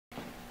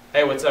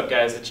Hey, what's up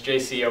guys? It's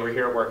JC over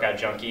here at Workout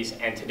Junkies,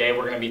 and today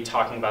we're going to be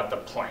talking about the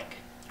plank,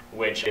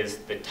 which is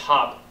the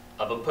top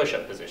of a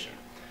push-up position.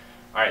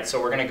 Alright, so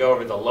we're going to go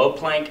over the low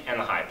plank and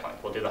the high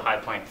plank. We'll do the high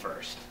plank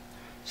first.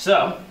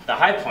 So, the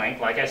high plank,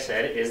 like I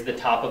said, is the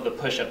top of the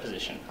push-up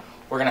position.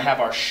 We're going to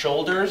have our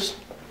shoulders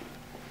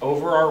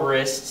over our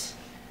wrists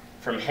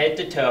from head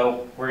to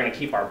toe. We're going to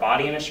keep our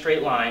body in a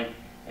straight line,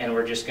 and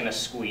we're just going to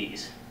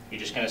squeeze.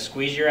 You're just going to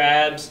squeeze your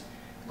abs,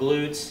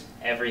 glutes,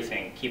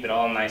 everything. Keep it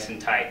all nice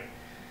and tight.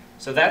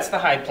 So that's the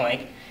high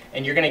plank,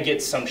 and you're going to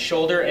get some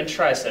shoulder and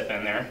tricep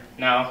in there.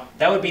 Now,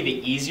 that would be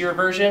the easier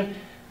version.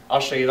 I'll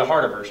show you the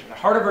harder version. The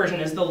harder version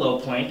is the low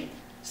plank.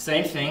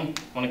 Same thing,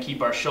 want to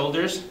keep our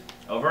shoulders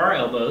over our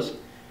elbows.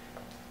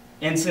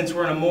 And since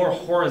we're in a more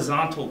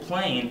horizontal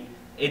plane,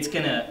 it's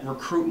going to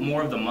recruit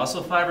more of the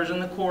muscle fibers in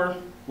the core,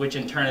 which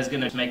in turn is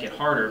going to make it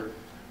harder.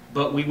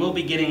 But we will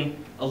be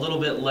getting a little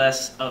bit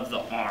less of the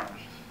arm.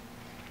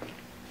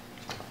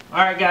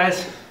 Alright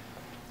guys.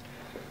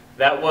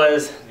 That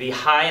was the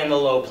high and the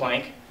low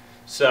plank.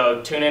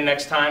 So tune in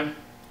next time.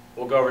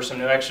 We'll go over some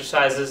new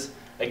exercises.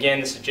 Again,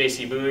 this is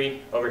JC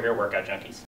Bowie over here at Workout Junkies.